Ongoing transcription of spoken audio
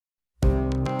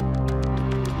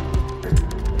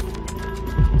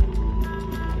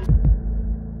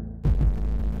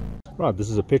Right,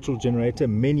 this is a petrol generator,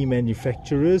 many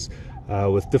manufacturers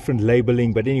with different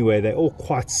labeling, but anyway, they're all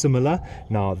quite similar.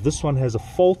 Now, this one has a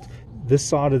fault. This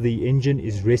side of the engine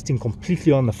is resting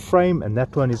completely on the frame, and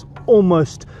that one is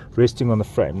almost resting on the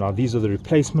frame. Now, these are the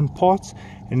replacement parts,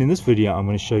 and in this video, I'm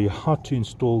going to show you how to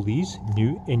install these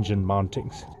new engine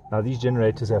mountings. Now, these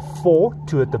generators have 4,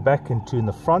 2 at the back and 2 in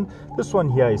the front. This one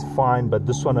here is fine, but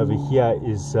this one over here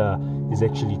is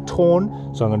actually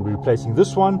torn. So I'm going to be replacing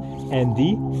this one and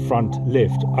the front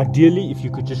left. Ideally, if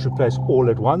you could just replace all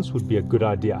at once, would be a good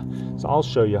idea. So I'll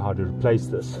show you how to replace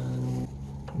this.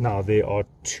 Now, there are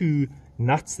 2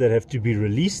 nuts that have to be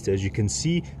released. As you can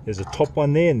see, there's a top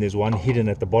one there and there's one hidden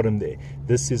at the bottom there.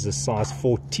 This is a size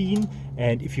 14,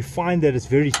 and if you find that it's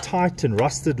very tight and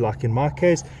rusted, like in my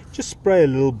case, just spray a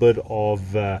little bit of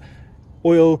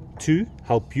oil to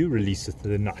help you release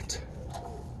the nut.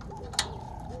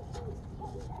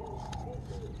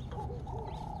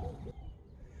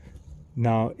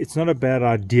 Now, it's not a bad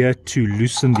idea to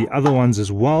loosen the other ones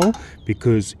as well,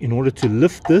 because in order to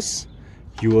lift this,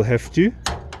 you will have to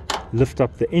lift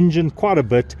up the engine quite a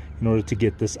bit in order to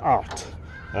get this out.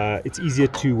 It's easier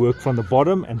to work from the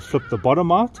bottom and flip the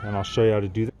bottom out, and I'll show you how to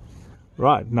do that.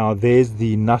 Right, now there's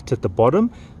the nut at the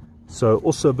bottom, so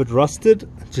also a bit rusted.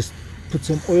 Just put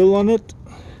some oil on it.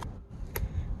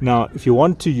 Now, if you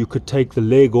want to, you could take the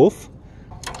leg off.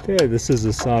 Okay, this is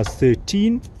a size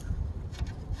 13.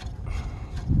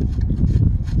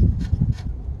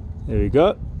 There we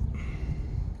go.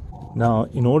 Now,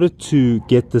 in order to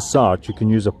get this out, you can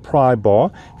use a pry bar.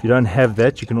 If you don't have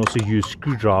that, you can also use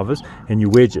screwdrivers and you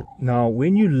wedge it. Now,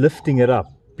 when you're lifting it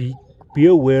up, be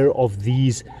aware of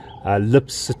these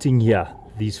lips sitting here,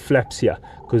 these flaps here,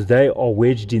 because they are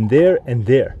wedged in there and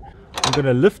there. I'm going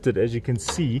to lift it, as you can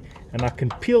see, and I can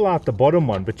peel out the bottom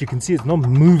one, but you can see it's not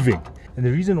moving. And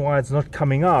the reason why it's not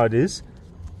coming out is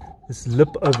this lip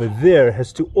over there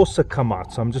has to also come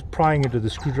out. So I'm just prying it with the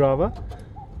screwdriver.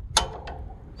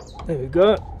 There we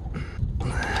go.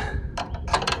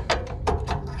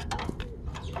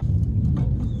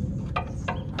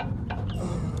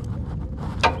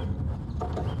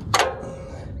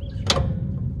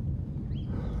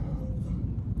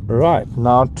 Right,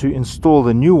 now to install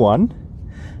the new one,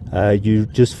 you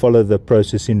just follow the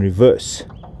process in reverse.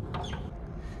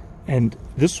 And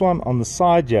this one on the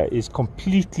side here is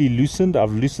completely loosened.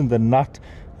 I've loosened the nut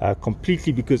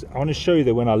completely because I want to show you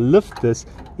that when I lift this,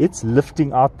 it's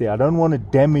lifting out there. I don't want to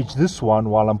damage this one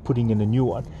while I'm putting in a new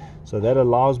one. So that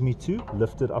allows me to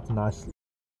lift it up nicely.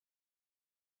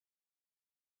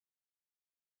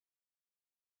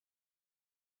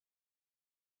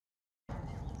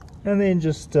 And then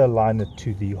just line it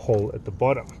to the hole at the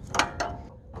bottom.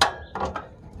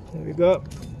 There we go.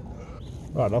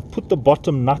 Right, I've put the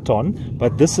bottom nut on,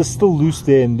 but this is still loose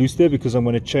there and loose there because I'm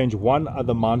going to change one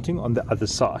other mounting on the other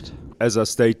side. As I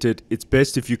stated, it's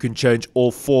best if you can change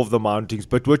all 4 of the mountings,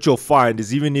 but what you'll find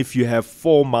is even if you have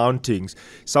 4 mountings,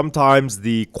 sometimes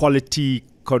the quality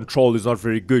control is not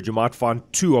very good. You might find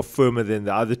 2 are firmer than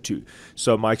the other 2.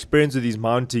 So my experience with these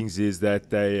mountings is that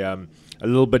they a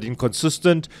little bit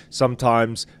inconsistent.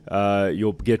 Sometimes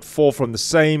you'll get 4 from the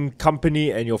same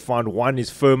company and you'll find 1 is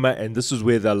firmer, and this is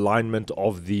where the alignment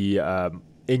of the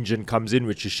engine comes in,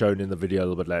 which is shown in the video a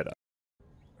little bit later.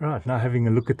 Right, now having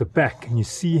a look at the back, and you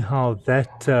see how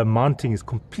that mounting is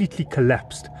completely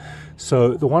collapsed.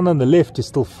 So the one on the left is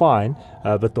still fine,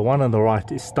 but the one on the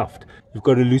right is stuffed. You've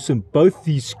got to loosen both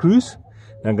these screws.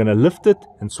 Now I'm going to lift it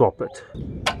and swap it.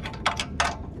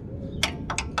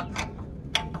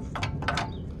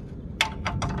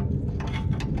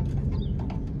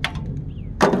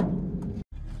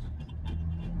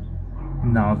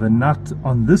 Now the nut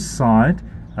on this side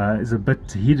is a bit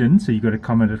hidden, so you've got to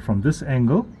come at it from this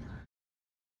angle.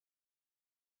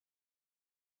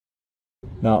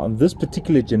 Now on this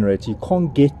particular generator, you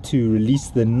can't get to release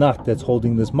the nut that's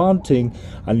holding this mounting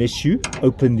unless you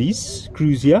open these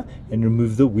screws here and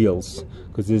remove the wheels,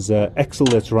 because there's an axle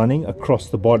that's running across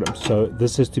the bottom. So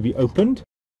this has to be opened.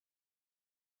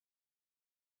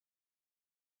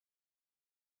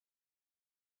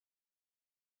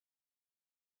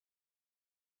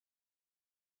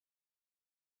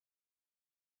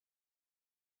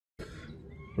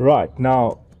 Right,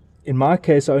 now in my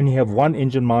case I only have 1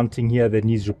 engine mounting here that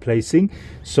needs replacing,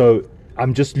 so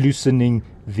I'm just loosening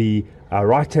the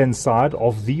right hand side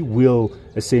of the wheel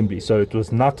assembly. So it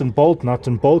was nut and bolt,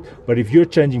 but if you're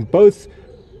changing both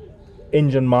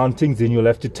engine mountings, then you'll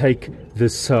have to take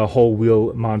this whole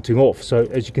wheel mounting off. So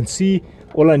as you can see,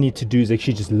 all I need to do is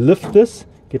actually just lift this,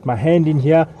 get my hand in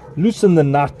here, loosen the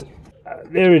nut,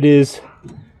 there it is,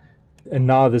 and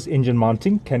now this engine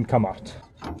mounting can come out.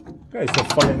 Okay, so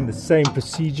following the same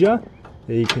procedure,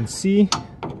 there you can see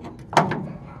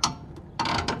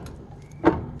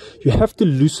you have to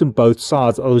loosen both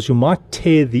sides, otherwise you might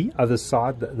tear the other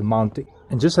side, the mounting.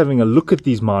 And just having a look at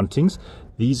these mountings,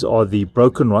 these are the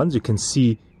broken ones. You can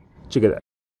see, check it out.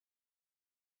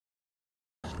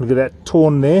 Look at that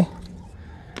torn there.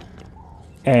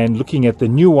 And looking at the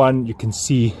new one, you can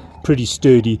see pretty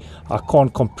sturdy. I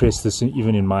can't compress this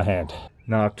even in my hand.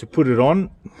 Now to put it on,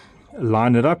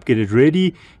 line it up, get it ready.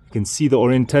 You can see the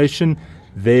orientation.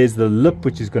 There's the lip,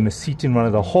 which is going to seat in one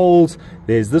of the holes.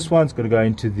 There's this one, it's going to go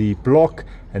into the block,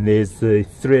 and there's the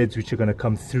threads which are going to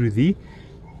come through the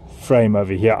frame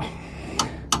over here.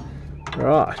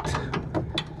 Right,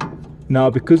 now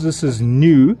because this is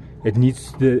new,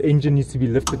 the engine needs to be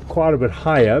lifted quite a bit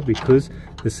higher, because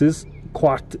this is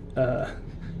quite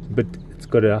but it's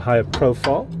got a higher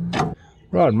profile.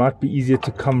 Right, it might be easier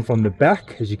to come from the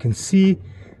back, as you can see,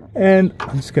 and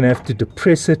I'm just going to have to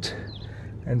depress it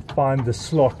and find the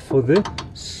slot for the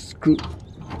screw.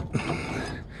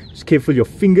 Just careful your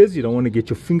fingers, you don't want to get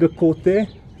your finger caught there.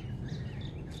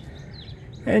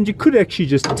 And you could actually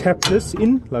just tap this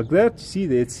in like that. See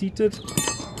there, it's seated.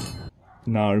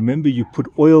 Now remember, you put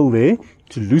oil there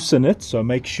to loosen it, so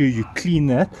make sure you clean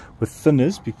that with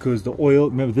thinners, because the oil,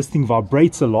 remember this thing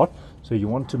vibrates a lot, so you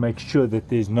want to make sure that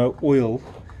there's no oil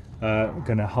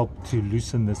going to help to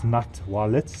loosen this nut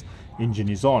while its engine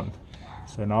is on.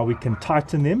 So now we can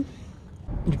tighten them.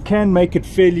 You can make it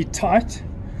fairly tight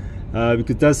because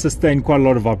it does sustain quite a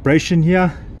lot of vibration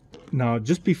here. Now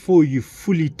just before you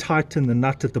fully tighten the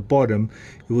nut at the bottom,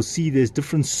 you will see there's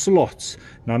different slots.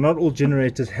 Now not all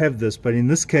generators have this, but in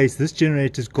this case this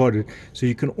generator's got it, so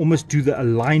you can almost do the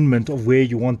alignment of where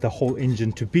you want the whole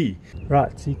engine to be.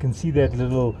 Right, so you can see that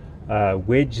little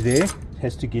wedge there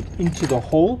has to get into the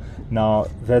hole. Now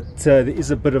that there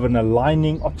is a bit of an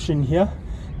aligning option here.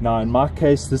 Now in my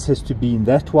case this has to be in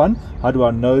that one. How do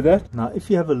I know that? Now if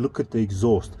you have a look at the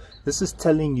exhaust, this is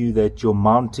telling you that your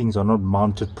mountings are not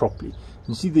mounted properly.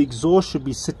 You see the exhaust should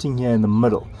be sitting here in the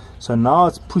middle. So now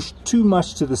it's pushed too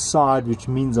much to the side, which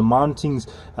means the mountings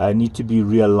need to be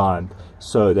realigned.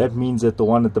 So that means that the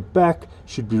one at the back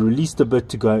should be released a bit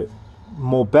to go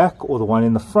more back, or the one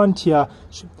in the front here,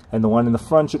 and the one in the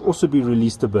front should also be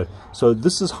released a bit. So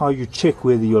this is how you check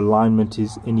whether your alignment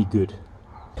is any good.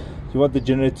 You want the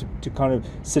generator to kind of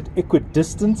sit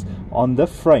equidistant on the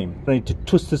frame. I need to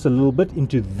twist this a little bit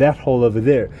into that hole over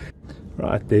there.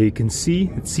 Right, there you can see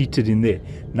it's seated in there.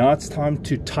 Now it's time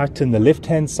to tighten the left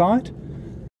hand side.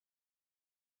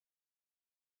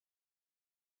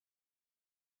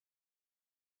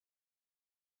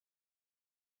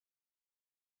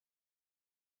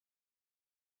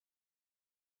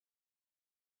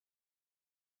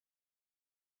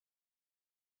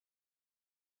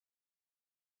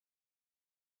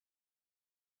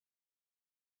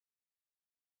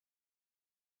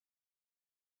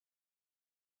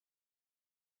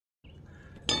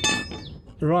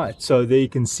 Right, so there you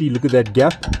can see, look at that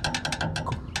gap,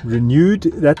 renewed.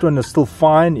 That one is still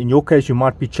fine. In your case you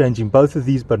might be changing both of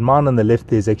these, but mine on the left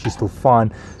there is actually still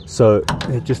fine. So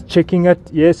just checking it.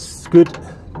 Yes, good,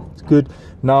 it's good.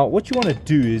 Now what you want to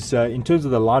do is in terms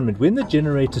of the alignment, when the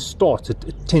generator starts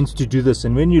it tends to do this,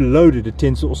 and when you load it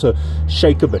tends to also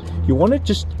shake a bit. You want to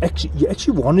just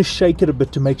actually want to shake it a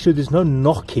bit to make sure there's no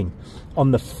knocking on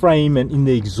the frame and in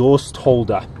the exhaust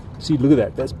holder. See, look at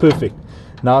that, that's perfect.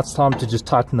 Now it's time to just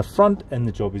tighten the front and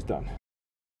the job is done.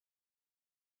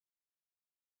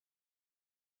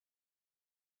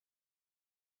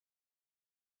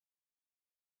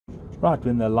 Right,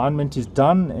 when the alignment is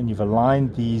done and you've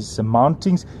aligned these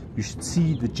mountings, you should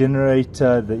see the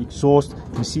generator, the exhaust,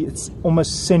 you see it's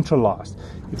almost centralized.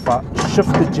 If I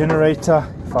shift the generator,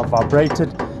 if I vibrate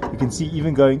it, you can see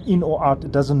even going in or out,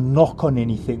 it doesn't knock on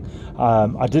anything.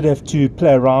 I did have to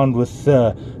play around with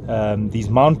these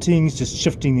mountings, just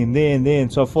shifting them there and there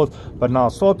and so forth. But now I'll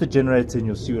start the generator and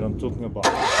you'll see what I'm talking about.